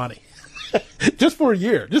it's Bronny? Just for a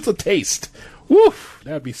year. Just a taste. Woof.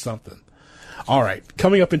 That'd be something. All right.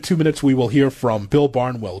 Coming up in 2 minutes, we will hear from Bill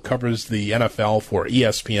Barnwell, who covers the NFL for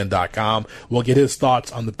ESPN.com. We'll get his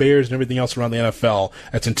thoughts on the Bears and everything else around the NFL.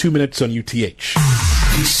 That's in 2 minutes on UTH.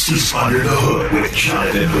 This is Under the Hood with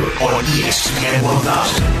Jonathan Hood on ESPN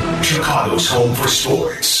 1000, Chicago's home for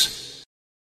sports.